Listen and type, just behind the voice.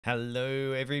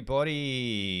Hello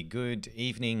everybody, good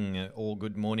evening or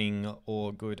good morning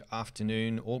or good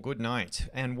afternoon or good night,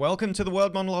 and welcome to the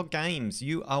World Monologue Games.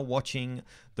 You are watching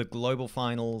the global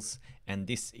finals and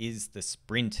this is the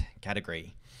sprint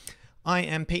category. I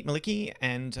am Pete Malicki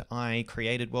and I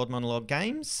created World Monologue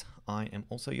Games. I am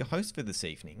also your host for this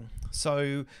evening.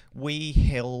 So we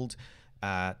held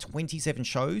 27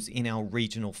 shows in our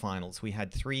regional finals. We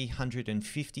had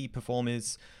 350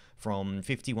 performers from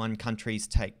 51 countries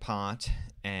take part,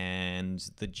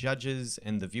 and the judges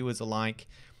and the viewers alike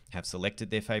have selected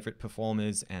their favorite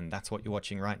performers, and that's what you're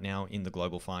watching right now in the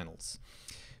global finals.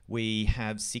 We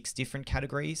have 6 different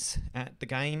categories at the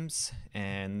games,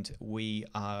 and we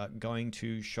are going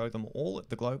to show them all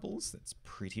at the globals. That's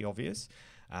pretty obvious.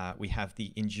 We have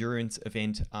the endurance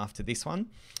event after this one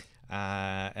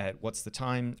at, what's the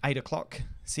time? 8 o'clock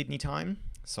Sydney time.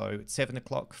 So it's 7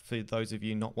 o'clock for those of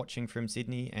you not watching from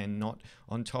Sydney and not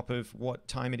on top of what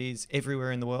time it is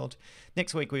everywhere in the world.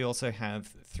 Next week, we also have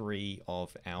 3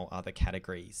 of our other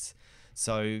categories.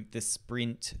 So the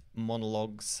sprint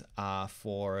monologues are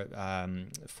for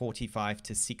 45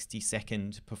 to 60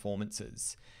 second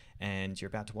performances, and you're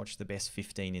about to watch the best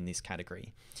 15 in this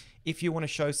category. If you want to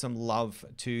show some love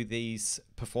to these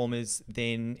performers,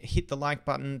 then hit the like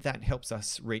button. That helps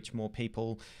us reach more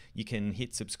people. You can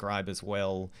hit subscribe as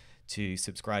well to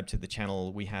subscribe to the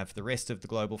channel. We have the rest of the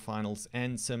global finals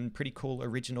and some pretty cool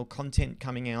original content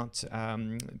coming out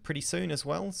pretty soon as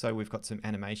well. So we've got some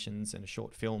animations and a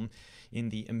short film in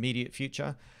the immediate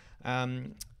future.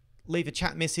 Leave a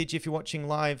chat message if you're watching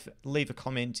live, leave a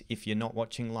comment if you're not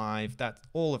watching live.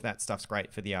 All of that stuff's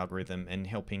great for the algorithm and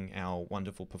helping our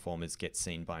wonderful performers get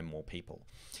seen by more people.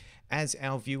 As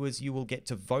our viewers, you will get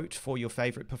to vote for your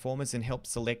favorite performers and help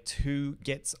select who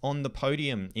gets on the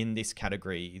podium in this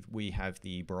category. We have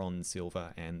the bronze,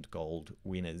 silver and gold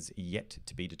winners yet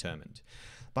to be determined.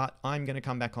 But I'm going to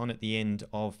come back on at the end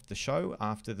of the show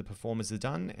after the performers are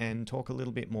done and talk a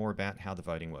little bit more about how the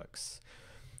voting works.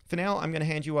 For now, I'm going to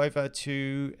hand you over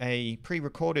to a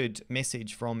pre-recorded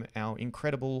message from our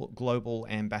incredible global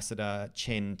ambassador,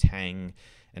 Chen Tang,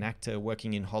 an actor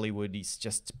working in Hollywood. He's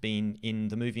just been in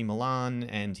the movie Milan,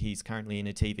 and he's currently in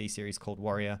a TV series called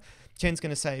Warrior. Chen's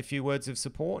going to say a few words of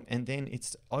support, and then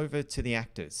it's over to the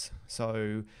actors.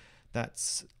 So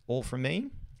that's all from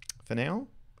me for now.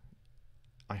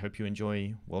 I hope you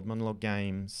enjoy World Monologue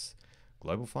Games,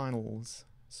 Global Finals,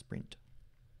 Sprint.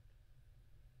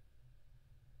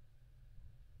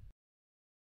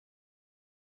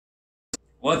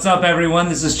 What's up everyone,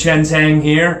 this is Chen Tang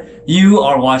here. You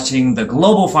are watching the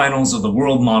global finals of the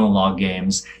World Monologue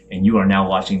Games, and you are now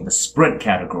watching the sprint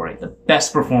category, the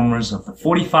best performers of the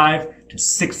 45 to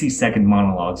 60 second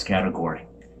monologues category.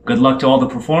 Good luck to all the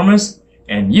performers,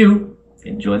 and you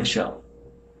enjoy the show.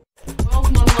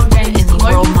 World Monologue Games,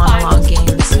 Global Monologue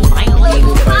Games,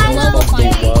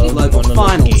 Global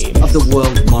finals of the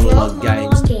World Monologue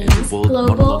Games. World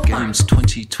Monologue Games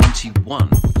 2021.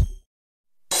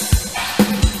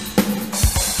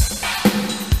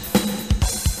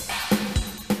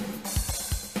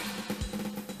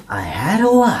 I had a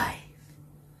wife,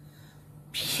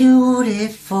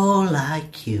 beautiful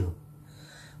like you,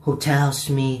 who tells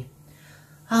me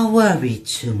I worry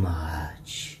too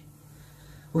much,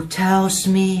 who tells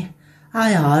me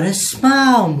I ought to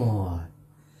smile more,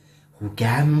 who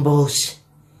gambles,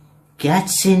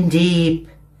 gets in deep,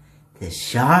 the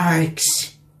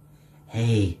sharks.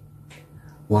 Hey,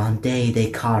 one day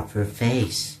they carve her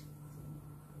face.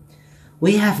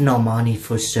 We have no money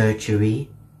for surgery.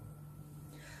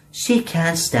 She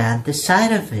can't stand the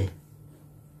sight of it.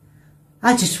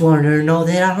 I just want her to know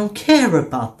that I don't care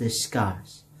about the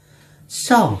scars.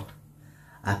 So,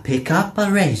 I pick up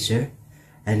a razor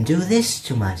and do this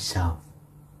to myself.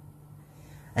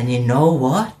 And you know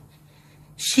what?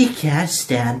 She can't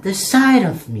stand the sight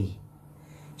of me.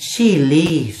 She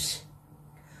leaves.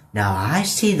 Now I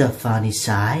see the funny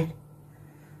side.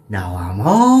 Now I'm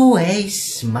always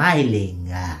smiling.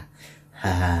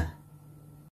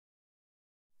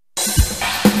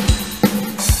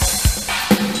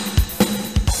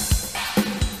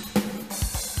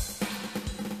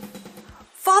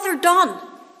 Father Don!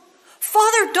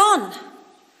 Father Don!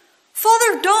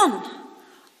 Father Don!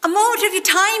 A moment of your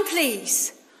time,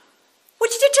 please.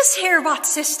 Would you just hear what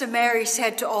Sister Mary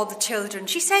said to all the children?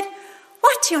 She said,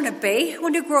 "What do you want to be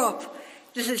when you grow up?"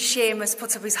 Little Seamus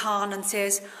puts up his hand and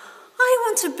says, I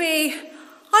want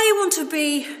to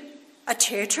be a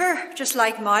teacher, just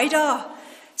like my da.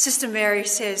 Sister Mary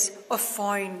says, "A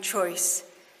fine choice."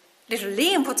 Little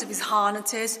Liam puts up his hand and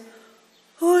says,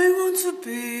 I want to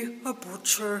be a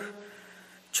butcher,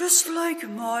 just like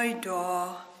my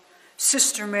da.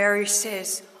 Sister Mary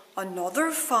says,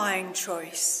 Another fine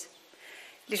choice.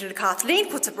 Little Kathleen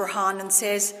puts up her hand and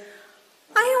says,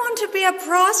 I want to be a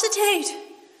prostitute.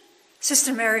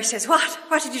 Sister Mary says, what?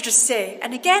 What did you just say?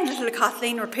 And again, little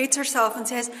Kathleen repeats herself and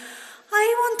says,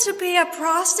 I want to be a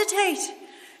prostitute.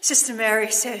 Sister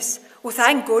Mary says, well,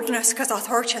 thank goodness, because I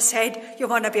thought you said you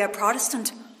want to be a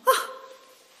Protestant. Oh.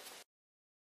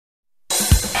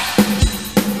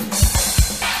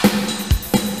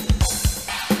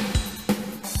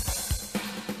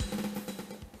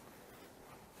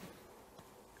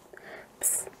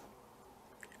 Psst.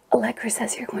 Allegra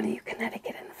says you're going to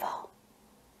Connecticut in the fall.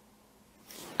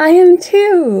 I am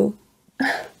too.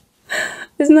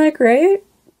 Isn't that great?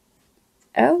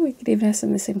 Oh, we could even have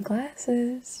some missing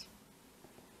classes.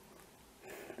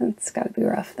 That's got to be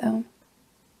rough, though.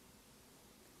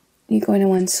 You going to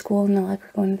one school and Allegra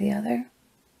going to the other?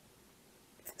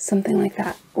 Something like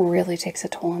that really takes a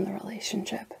toll on the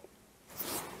relationship.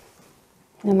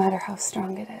 No matter how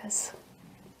strong it is.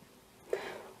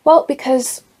 Well,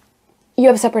 because you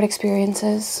have separate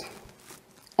experiences.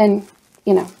 And,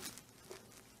 you know,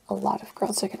 a lot of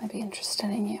girls are going to be interested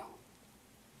in you.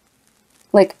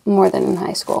 Like, more than in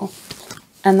high school.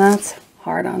 And that's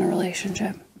hard on a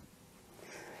relationship.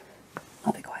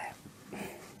 I'll be quiet.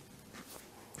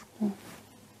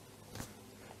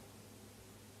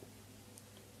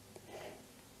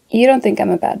 You don't think I'm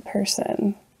a bad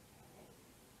person,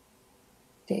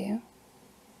 do you?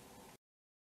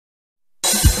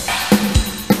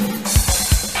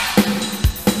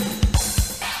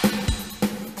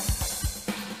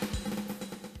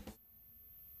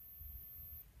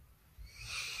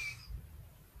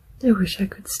 I wish I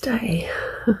could stay.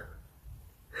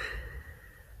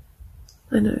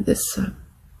 I know this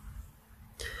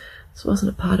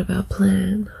wasn't a part of our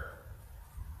plan.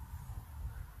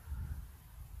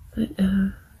 But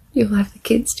you'll have the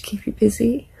kids to keep you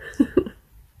busy.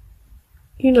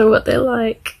 You know what they're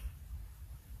like.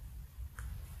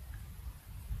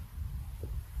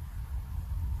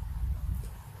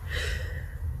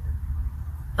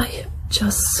 I am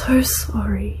just so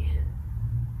sorry.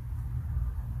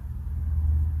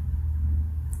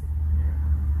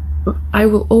 I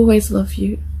will always love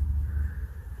you.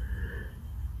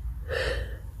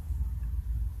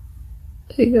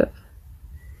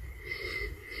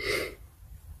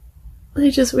 I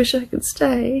just wish I could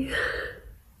stay.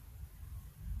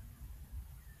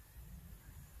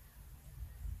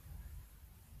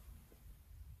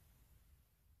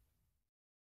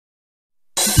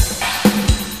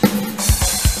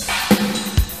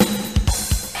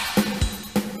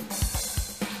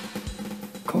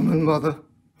 Common mother,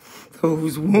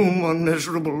 whose womb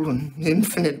unmeasurable and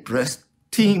infinite breast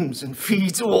teems and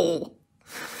feeds all,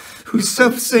 whose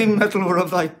self-same metal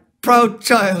whereof thy proud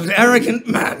child, arrogant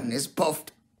man, is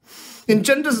puffed,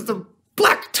 engenders the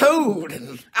black toad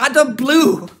and adder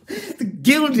blue, the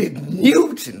gilded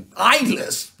newt and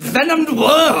eyeless venomed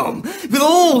worm, with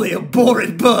all the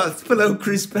abhorred births below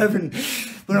crisp heaven,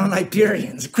 whereon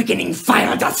Hyperion's quickening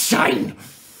fire doth shine.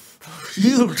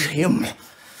 Yield him,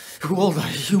 who all thy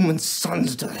human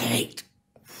sons doth hate.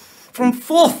 From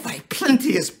forth thy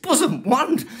plenteous bosom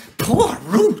one poor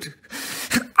root.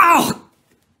 Oh,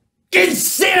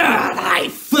 consider thy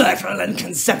fertile and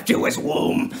conceptuous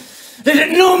womb. Let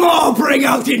it no more bring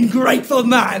out ingrateful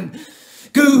man.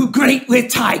 Go great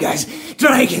with tigers,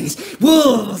 dragons,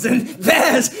 wolves, and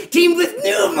bears, teemed with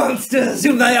new monsters,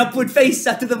 whom thy upward face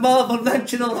after the marble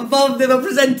mansional above them are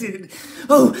presented.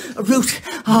 Oh, a root,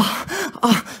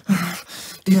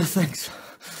 dear thanks.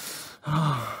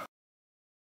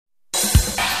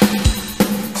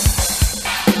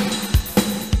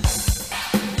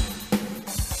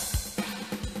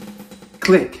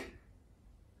 Click.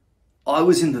 I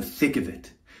was in the thick of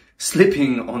it,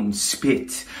 slipping on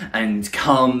spit and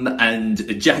cum and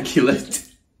ejaculate.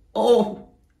 Oh,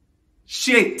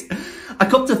 shit. I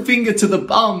copped a finger to the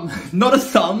bum. Not a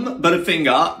thumb, but a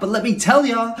finger. But let me tell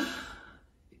ya,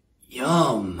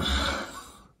 yum.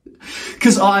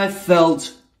 'Cause I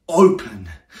felt open,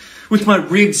 with my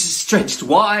ribs stretched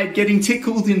wide, getting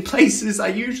tickled in places I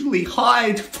usually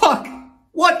hide. Fuck,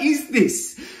 what is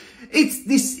this? It's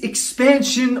this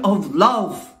expansion of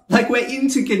love. Like we're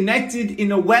interconnected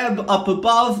in a web up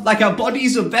above, like our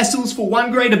bodies are vessels for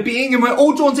one greater being, and we're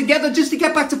all drawn together just to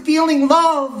get back to feeling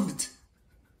loved.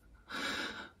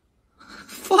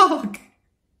 Fuck.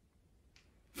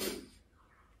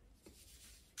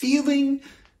 Feeling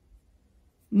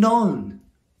known.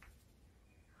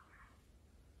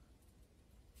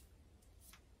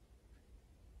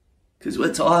 Because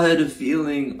we're tired of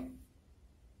feeling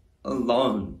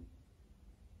alone.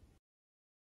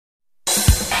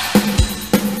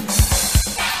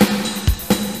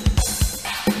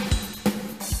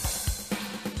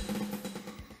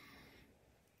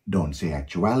 say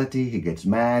actuality, he gets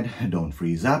mad. Don't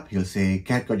freeze up. He'll say,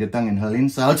 cat got your tongue in her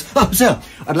insults. Oh, sir,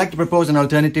 I'd like to propose an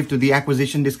alternative to the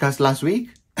acquisition discussed last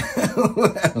week.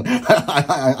 Well,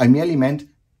 I merely meant...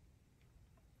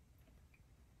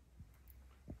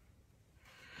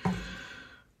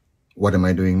 What am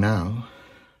I doing now?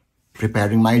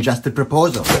 Preparing my adjusted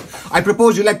proposal. I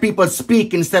propose you let people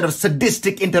speak instead of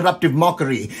sadistic interruptive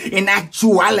mockery. In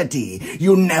actuality,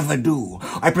 you never do.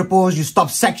 I propose you stop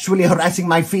sexually harassing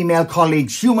my female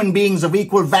colleagues, human beings of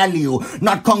equal value,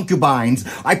 not concubines.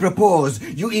 I propose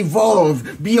you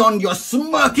evolve beyond your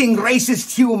smirking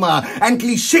racist humor and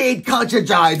cliched culture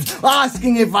jibes,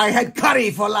 asking if I had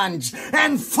curry for lunch.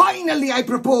 And finally, I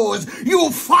propose you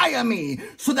fire me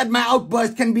so that my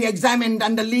outburst can be examined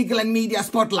under legal and media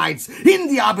spotlights in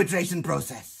the arbitration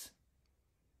process.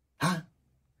 Huh?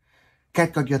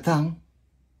 Cat got your tongue?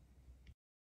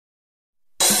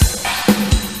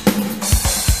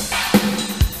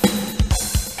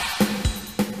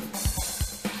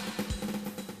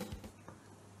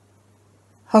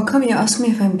 How come you ask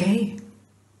me if I'm gay?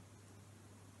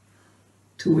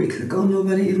 2 weeks ago,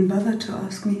 nobody even bothered to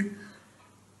ask me.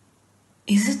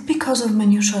 Is it because of my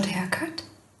new short haircut?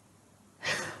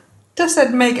 Does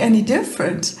that make any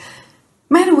difference?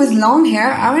 Men with long hair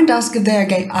aren't asked if they are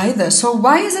gay either, so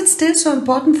why is it still so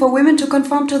important for women to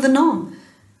conform to the norm?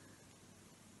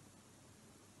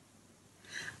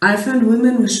 I find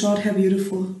women with short hair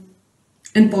beautiful.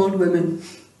 And bald women.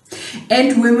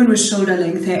 And women with shoulder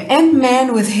length hair. And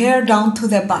men with hair down to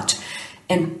their butt.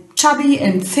 And chubby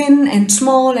and thin and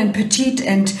small and petite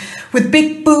and with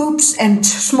big boobs and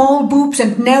small boobs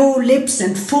and narrow lips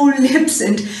and full lips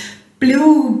and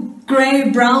blue, grey,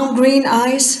 brown, green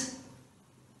eyes.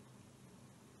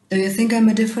 Do you think I'm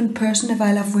a different person if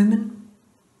I love women?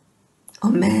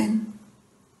 Or men?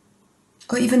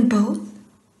 Or even both?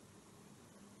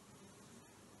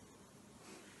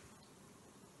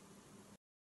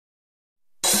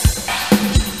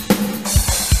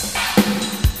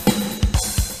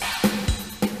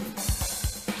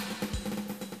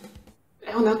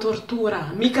 È una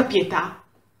tortura, mica pietà.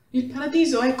 Il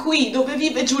paradiso è qui, dove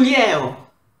vive Giulieo.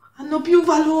 Hanno più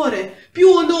valore, più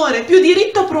onore, più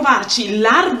diritto a provarci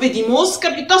larve di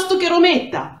mosca piuttosto che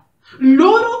Rometta.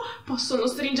 Loro possono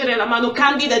stringere la mano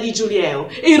candida di Giulieo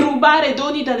e rubare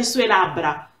doni dalle sue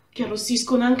labbra, che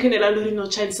arrossiscono anche nella loro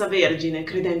innocenza vergine,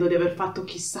 credendo di aver fatto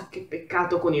chissà che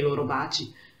peccato con i loro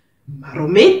baci. Ma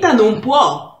Rometta non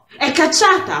può, è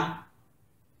cacciata.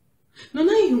 Non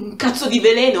hai un cazzo di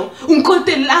veleno, un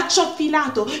coltellaccio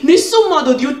affilato, nessun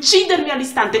modo di uccidermi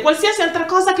all'istante, qualsiasi altra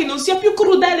cosa che non sia più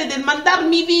crudele del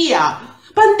mandarmi via.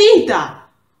 Bandita!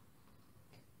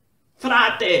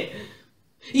 Frate!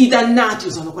 I dannati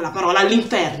usano quella parola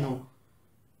all'inferno.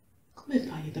 Come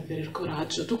fai ad avere il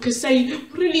coraggio, tu che sei un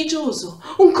religioso,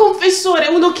 un confessore,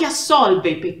 uno che assolve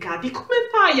i peccati? Come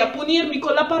fai a punirmi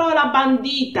con la parola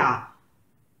bandita?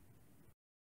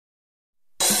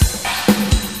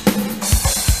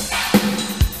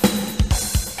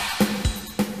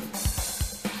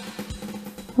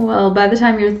 Well, by the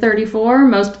time you're 34,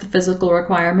 most of the physical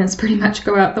requirements pretty much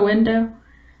go out the window.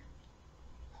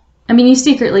 I mean, you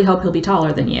secretly hope he'll be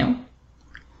taller than you.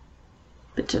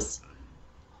 But just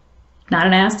not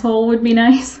an asshole would be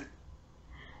nice.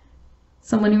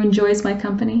 Someone who enjoys my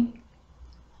company.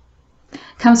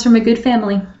 Comes from a good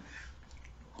family.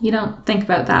 You don't think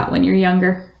about that when you're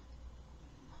younger.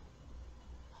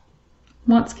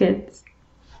 Wants kids.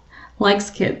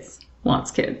 Likes kids. Wants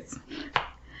kids.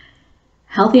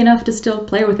 Healthy enough to still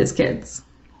play with his kids.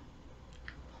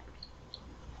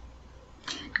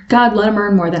 God let him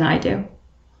earn more than I do.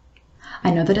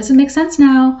 I know that doesn't make sense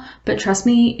now, but trust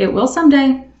me, it will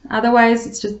someday. Otherwise,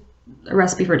 it's just a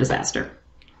recipe for disaster.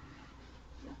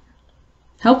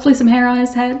 Hopefully some hair on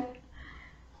his head,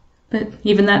 but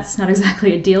even that's not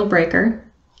exactly a deal breaker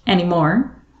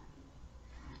anymore.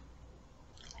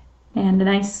 And a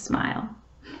nice smile.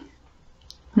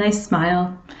 Nice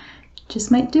smile just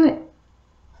might do it.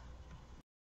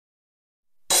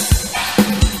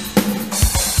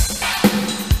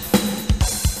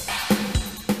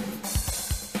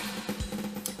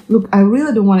 Look, I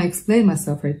really don't want to explain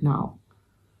myself right now.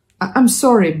 I'm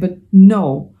sorry, but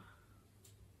no.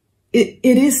 It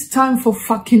is time for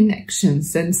fucking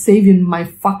actions and saving my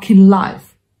fucking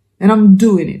life. And I'm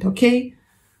doing it, okay?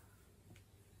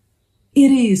 It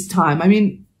is time. I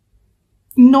mean,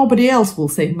 nobody else will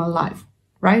save my life,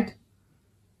 right?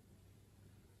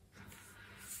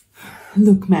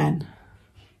 Look, man.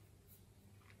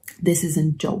 This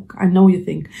isn't a joke. I know you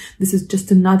think this is just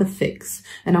another fix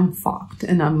and I'm fucked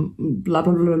and I'm blah,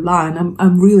 blah, blah, blah, and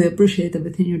I'm really appreciate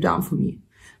everything you've done for me,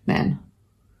 man.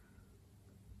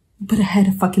 But I had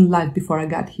a fucking life before I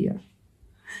got here.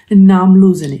 And now I'm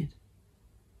losing it.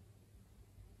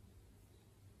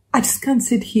 I just can't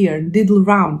sit here and diddle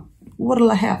around.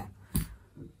 What'll I have?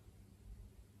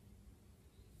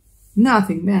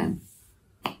 Nothing, man.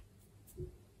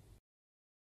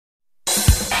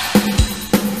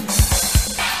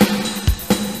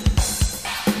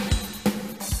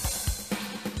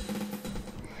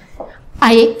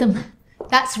 I ate them.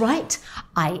 That's right.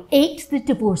 I ate the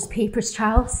divorce papers,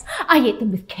 Charles. I ate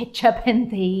them with ketchup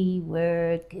and they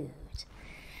were good.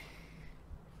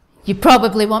 You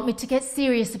probably want me to get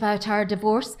serious about our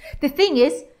divorce. The thing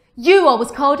is, you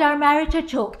always called our marriage a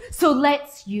joke, so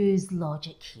let's use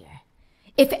logic here.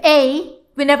 If A,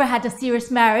 we never had a serious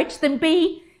marriage, then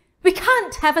B, we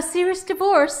can't have a serious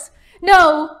divorce.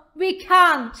 No, we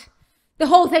can't. The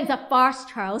whole thing's a farce,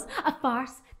 Charles. A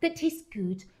farce that tastes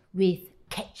good with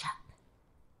ketchup.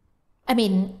 I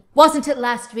mean, wasn't it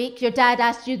last week your dad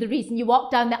asked you the reason you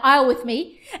walked down the aisle with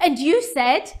me, and you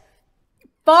said,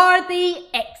 for the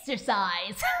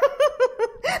exercise.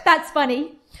 That's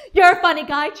funny. You're a funny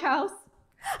guy, Charles.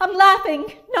 I'm laughing,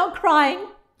 not crying.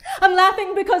 I'm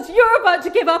laughing because you're about to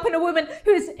give up on a woman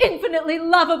who is infinitely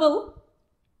lovable.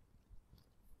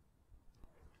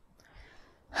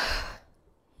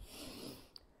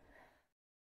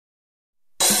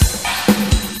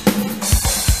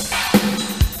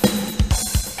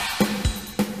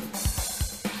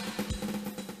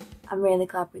 I'm really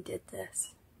glad we did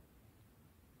this.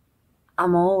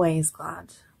 I'm always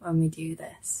glad when we do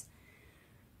this.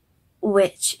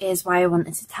 Which is why I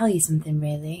wanted to tell you something,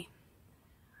 really.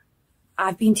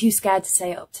 I've been too scared to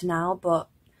say it up to now, but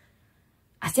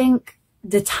I think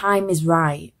the time is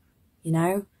right, you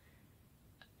know?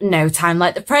 No time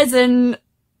like the present.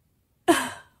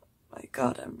 Oh my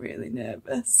God, I'm really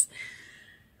nervous.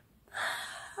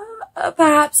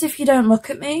 Perhaps if you don't look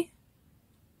at me.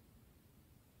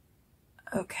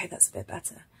 Okay, that's a bit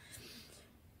better.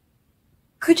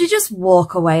 Could you just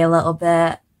walk away a little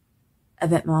bit? A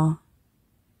bit more?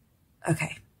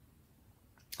 Okay.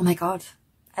 Oh my God,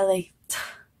 Ellie.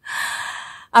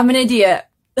 I'm an idiot.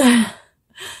 But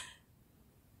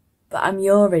I'm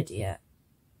your idiot,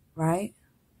 right?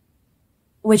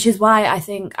 Which is why I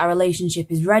think our relationship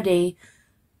is ready.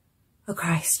 Oh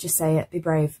Christ, just say it, be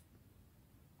brave.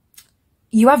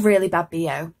 You have really bad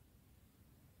BO.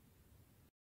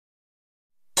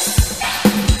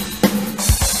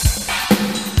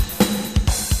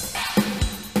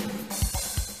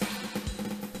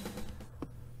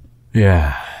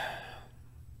 Yeah,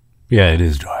 it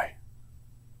is dry.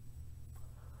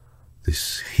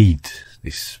 This heat,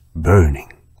 this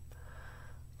burning,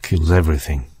 kills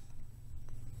everything.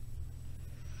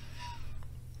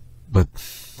 But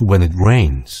when it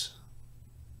rains,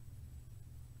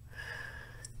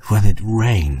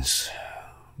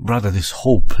 brother, this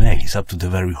whole place up to the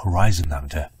very horizon out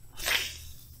there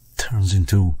turns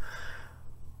into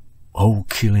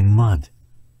killing mud.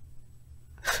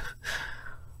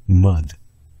 Mud.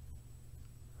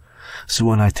 So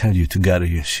when I tell you to gather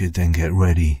your shit and get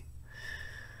ready,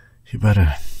 you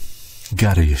better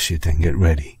gather your shit and get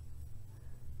ready.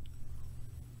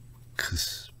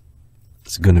 'Cause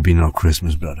it's gonna be no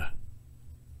Christmas, brother.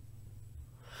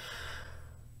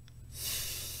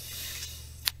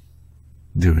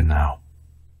 Do it now.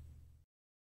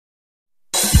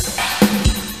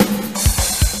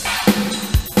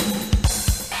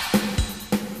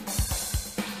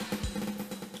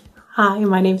 Hi,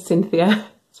 my name's Cynthia.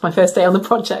 It's my first day on the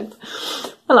project.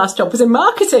 My last job was in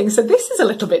marketing, so this is a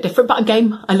little bit different, but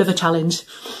again, I love a challenge.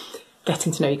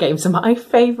 Getting to know your games are my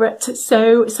favourite.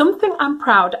 So something I'm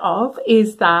proud of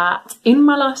is that in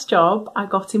my last job, I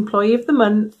got Employee of the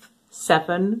Month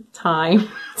 7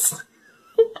 times.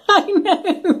 I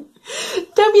know.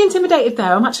 Don't be intimidated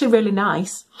though, I'm actually really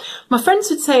nice. My friends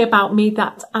would say about me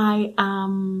that I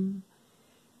am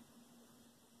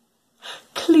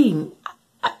clean,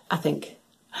 I think.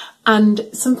 And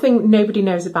something nobody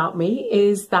knows about me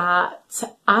is that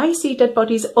I see dead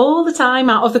bodies all the time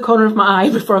out of the corner of my eye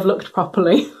before I've looked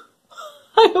properly.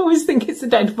 I always think it's a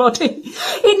dead body.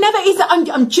 It never is.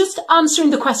 I'm just answering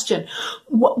the question.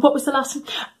 What was the last one?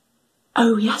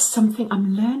 Oh yes, something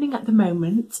I'm learning at the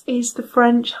moment is the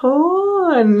French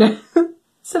horn.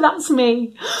 So that's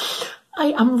me.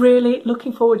 I am really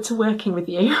looking forward to working with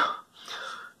you.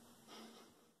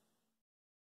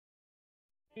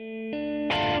 Hey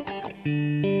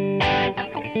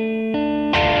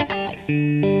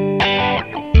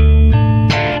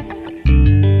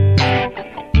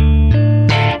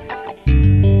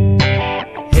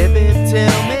babe,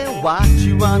 tell me what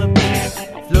you wanna be.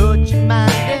 Float your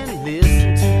mind and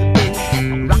listen to the bass.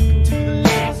 Rocking to the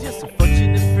levels, you're so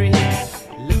fortunate free.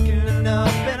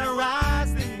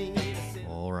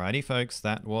 Alrighty, folks,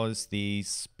 that was the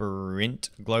Sprint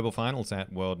Global Finals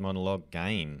at World Monologue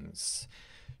Games.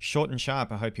 Short and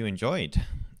sharp, I hope you enjoyed.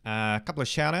 A couple of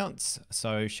shout outs.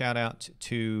 So shout out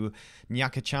to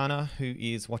Nyakachana, who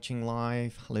is watching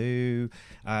live. Hello.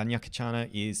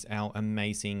 Nyakachana is our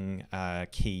amazing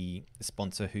key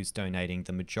sponsor who's donating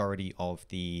the majority of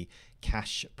the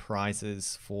cash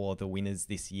prizes for the winners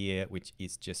this year, which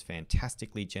is just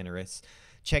fantastically generous.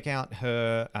 Check out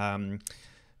her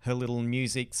her little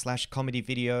music / comedy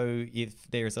video.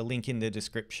 If there's a link in the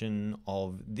description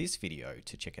of this video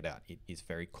to check it out, it is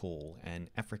very cool and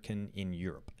African in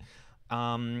Europe.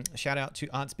 Shout out to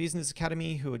Arts Business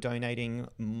Academy, who are donating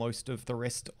most of the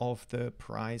rest of the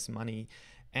prize money.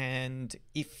 And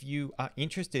if you are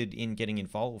interested in getting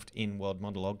involved in World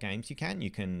Monologue Games, you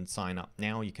can sign up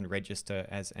now. You can register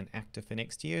as an actor for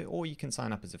next year, or you can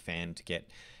sign up as a fan to get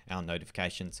our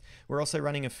notifications. We're also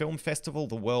running a film festival,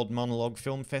 the World Monologue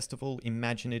Film Festival,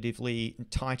 imaginatively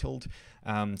titled.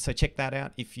 So check that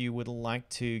out. If you would like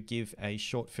to give a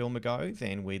short film a go,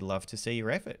 then we'd love to see your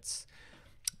efforts.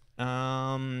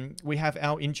 We have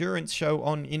our endurance show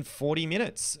on in 40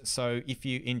 minutes. So if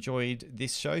you enjoyed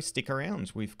this show, stick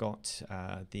around. We've got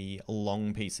the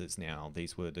long pieces now.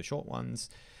 These were the short ones.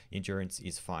 Endurance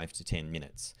is 5 to 10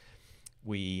 minutes.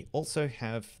 We also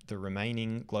have the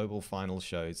remaining global final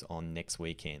shows on next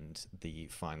weekend, the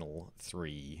final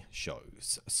 3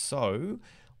 shows. So,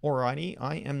 alrighty,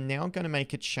 I am now going to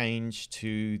make a change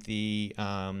to the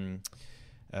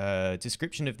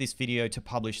description of this video to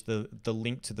publish the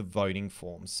link to the voting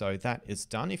form. So that is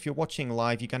done. If you're watching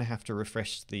live, you're going to have to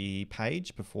refresh the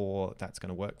page before that's going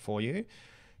to work for you.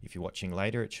 If you're watching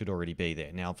later, it should already be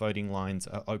there. Now, voting lines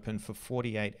are open for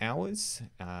 48 hours.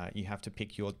 You have to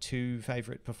pick your 2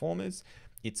 favorite performers.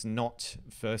 It's not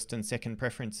first and second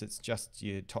preference. It's just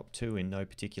your top 2 in no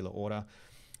particular order.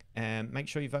 And make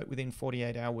sure you vote within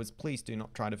 48 hours. Please do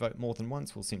not try to vote more than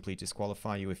once. We'll simply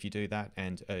disqualify you if you do that.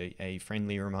 And a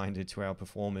friendly reminder to our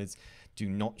performers, do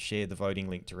not share the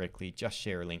voting link directly. Just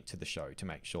share a link to the show to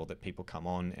make sure that people come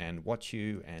on and watch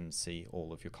you and see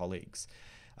all of your colleagues.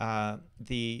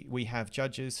 We have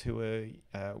judges who are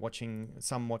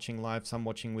some watching live, some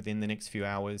watching within the next few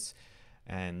hours.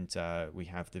 And we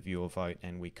have the viewer vote,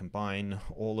 and we combine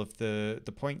all of the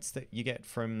points that you get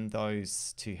from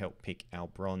those to help pick our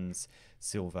bronze,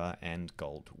 silver, and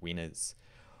gold winners.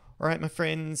 All right, my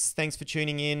friends, thanks for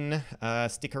tuning in.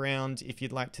 Stick around if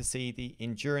you'd like to see the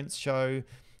endurance show.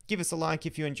 Give us a like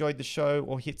if you enjoyed the show,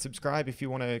 or hit subscribe if you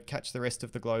want to catch the rest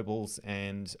of the globals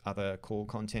and other cool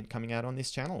content coming out on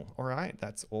this channel. All right,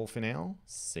 that's all for now.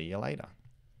 See you later.